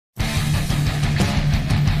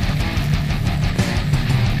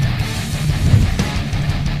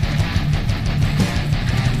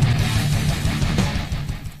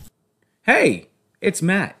Hey, it's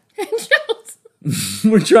Matt. And Chels.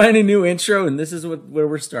 We're trying a new intro, and this is where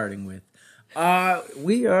we're starting with.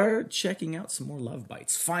 We are checking out some more Love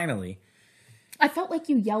Bites. Finally. I felt like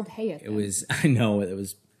you yelled hey at him. I know, it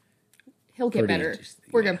was... He'll get better.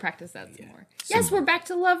 We're going to practice that some more. Yes, we're back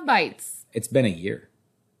to Love Bites. It's been a year.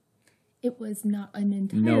 It was not an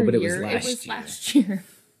entire No, but year. it was last year.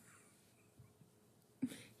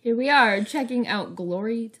 Here we are, checking out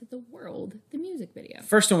Glory to the World, the music video.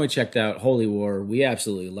 First one we checked out, Holy War. We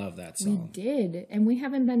absolutely love that song. We did, and we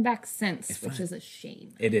haven't been back since, which is a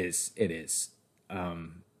shame. It is.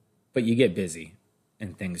 But you get busy,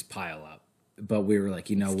 and things pile up. But we were like,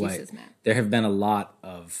 you know what? Matt. There have been a lot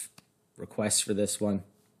of requests for this one,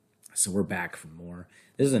 so we're back for more.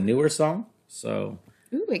 This is a newer song, so...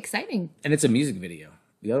 Ooh, exciting. And it's a music video.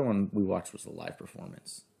 The other one we watched was a live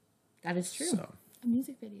performance. That is true. So... a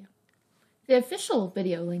music video. The official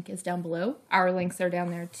video link is down below. Our links are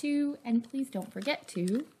down there too. And please don't forget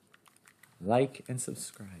to... like and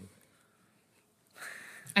subscribe.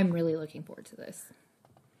 I'm really looking forward to this.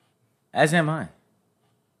 As am I.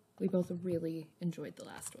 We both really enjoyed the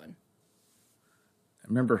last one. I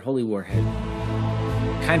remember Holy War had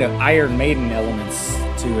kind of Iron Maiden elements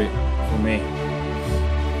to it for me.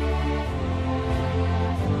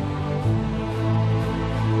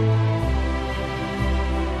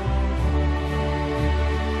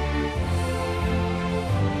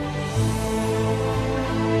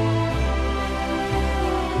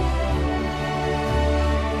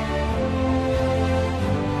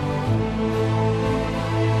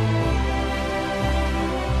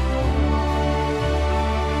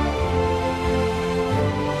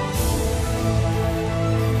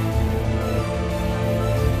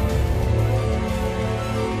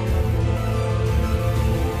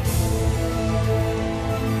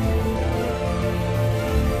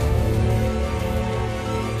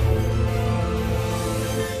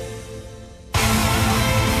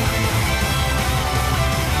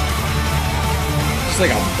 Like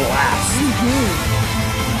a blast.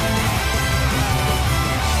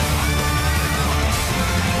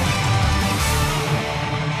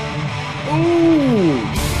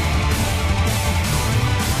 Ooh.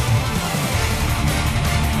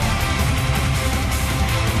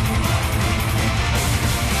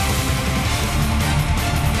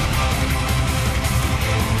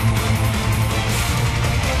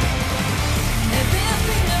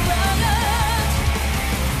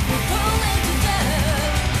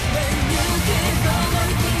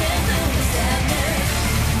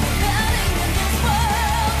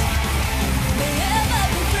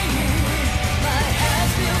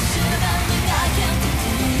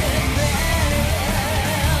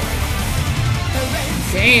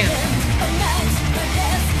 Damn.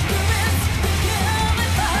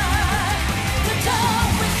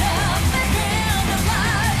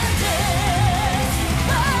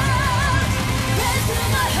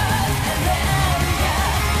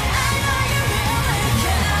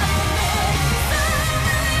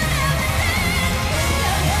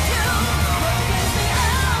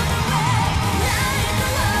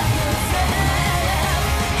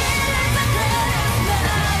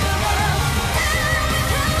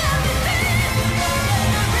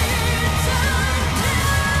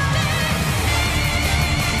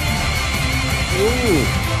 Ooh.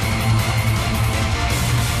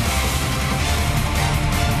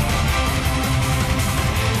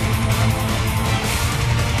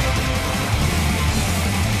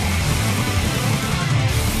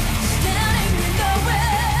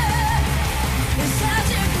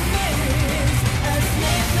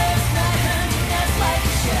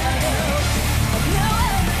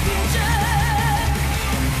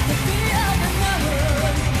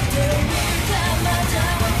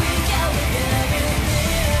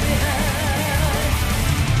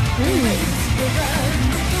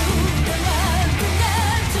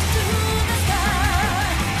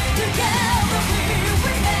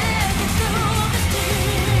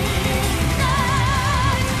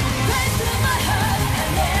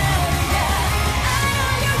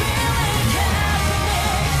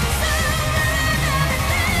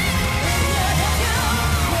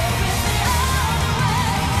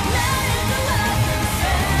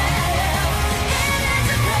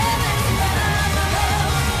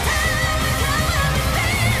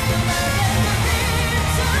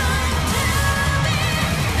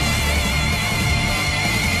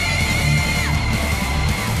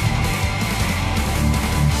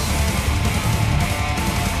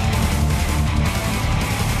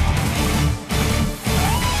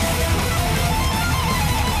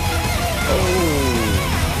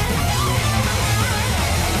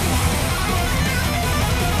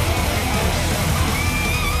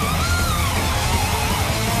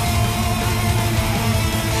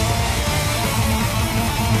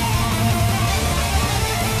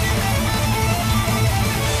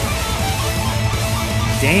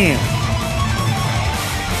 damn.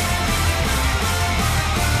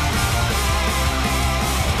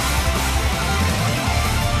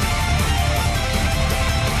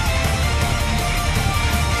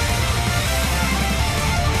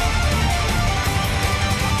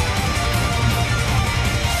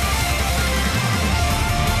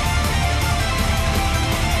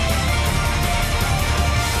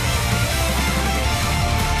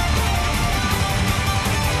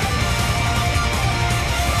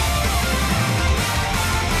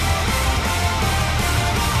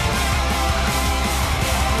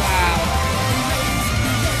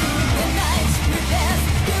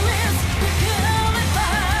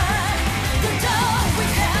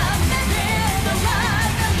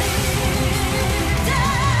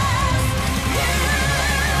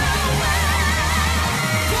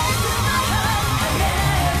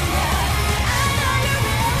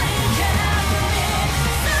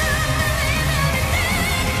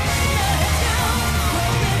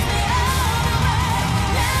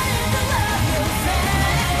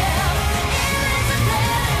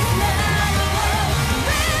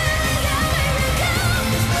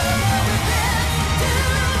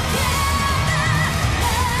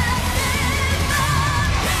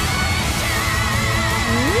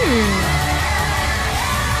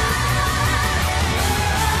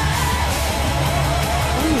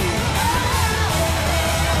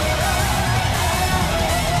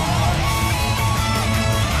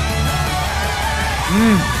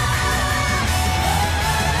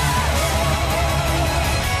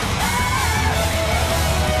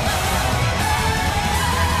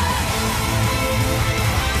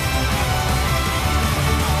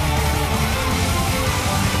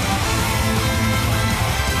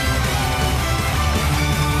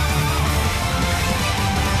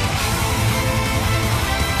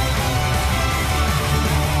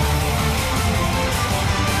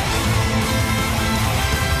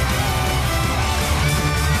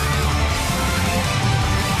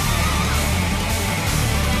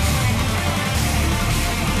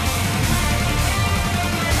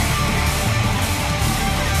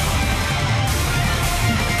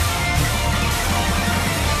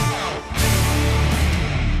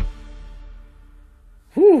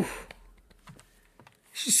 Whew.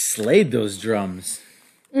 She slayed those drums.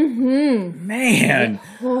 Mm-hmm. Man.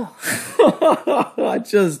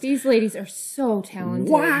 Just these ladies are so talented.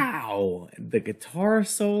 Wow. The guitar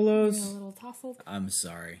solos. A little tousled. I'm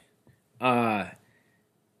sorry. I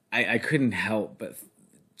couldn't help but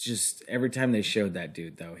just every time they showed that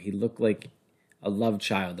dude, though, he looked like a love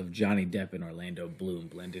child of Johnny Depp and Orlando Bloom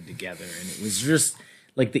blended together, and it was just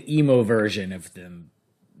like the emo version of them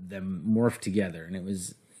morphed together, and it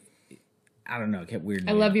was, I don't know, it kept weirding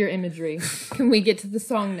me I love out. your imagery. Can we get to the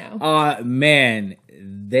song now? Man,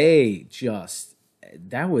 they just,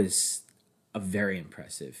 that was a very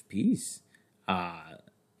impressive piece.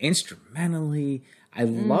 Instrumentally, I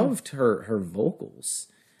loved her vocals.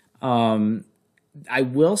 I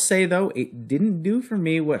will say, though, it didn't do for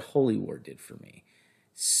me what Holy War did for me.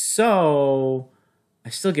 So I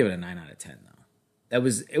still give it a 9 out of 10, though.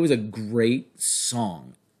 It was a great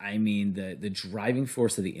song. I mean, the driving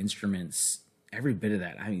force of the instruments, every bit of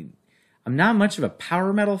that. I mean, I'm not much of a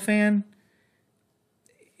power metal fan.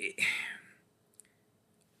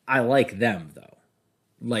 I like them, though.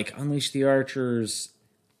 Like Unleash the Archers,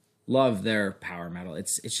 love their power metal.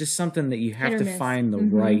 It's just something that you have to find the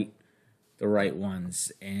right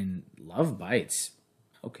ones. And Love Bites.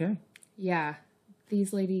 Okay. Yeah.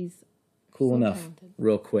 These ladies. Cool so enough. Talented.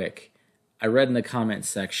 Real quick. I read in the comments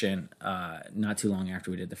section not too long after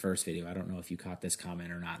we did the first video. I don't know if you caught this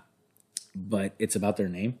comment or not, but it's about their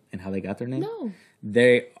name and how they got their name. No.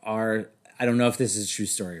 They are, I don't know if this is a true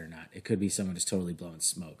story or not. It could be someone just totally blowing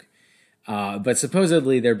smoke. But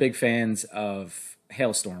supposedly they're big fans of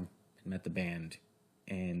Hailstorm and met the band,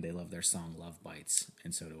 and they love their song Love Bites,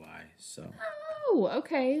 and so do I. So. Oh,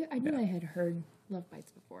 okay. I knew I had heard Love Bites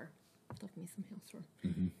before. Love me some Hailstorm.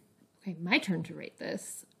 Mm-hmm. Okay, my turn to rate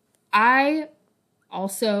this. I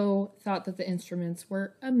also thought that the instruments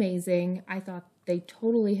were amazing. I thought they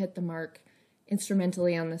totally hit the mark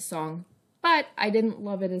instrumentally on this song, but I didn't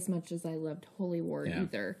love it as much as I loved Holy War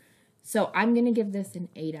either. So I'm going to give this an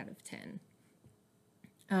 8 out of 10.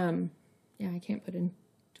 Yeah, I can't put into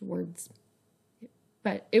words,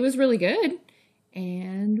 but it was really good,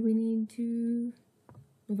 and we need to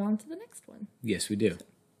move on to the next one. Yes, we do.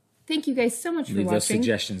 Thank you guys so much for watching. Leave those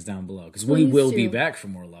suggestions down below, because we will be back for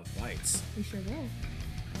more Love Bites. We sure will.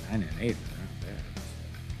 9 and 8 aren't bad.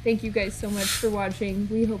 Thank you guys so much for watching.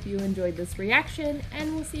 We hope you enjoyed this reaction,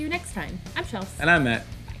 and we'll see you next time. I'm Chels. And I'm Matt.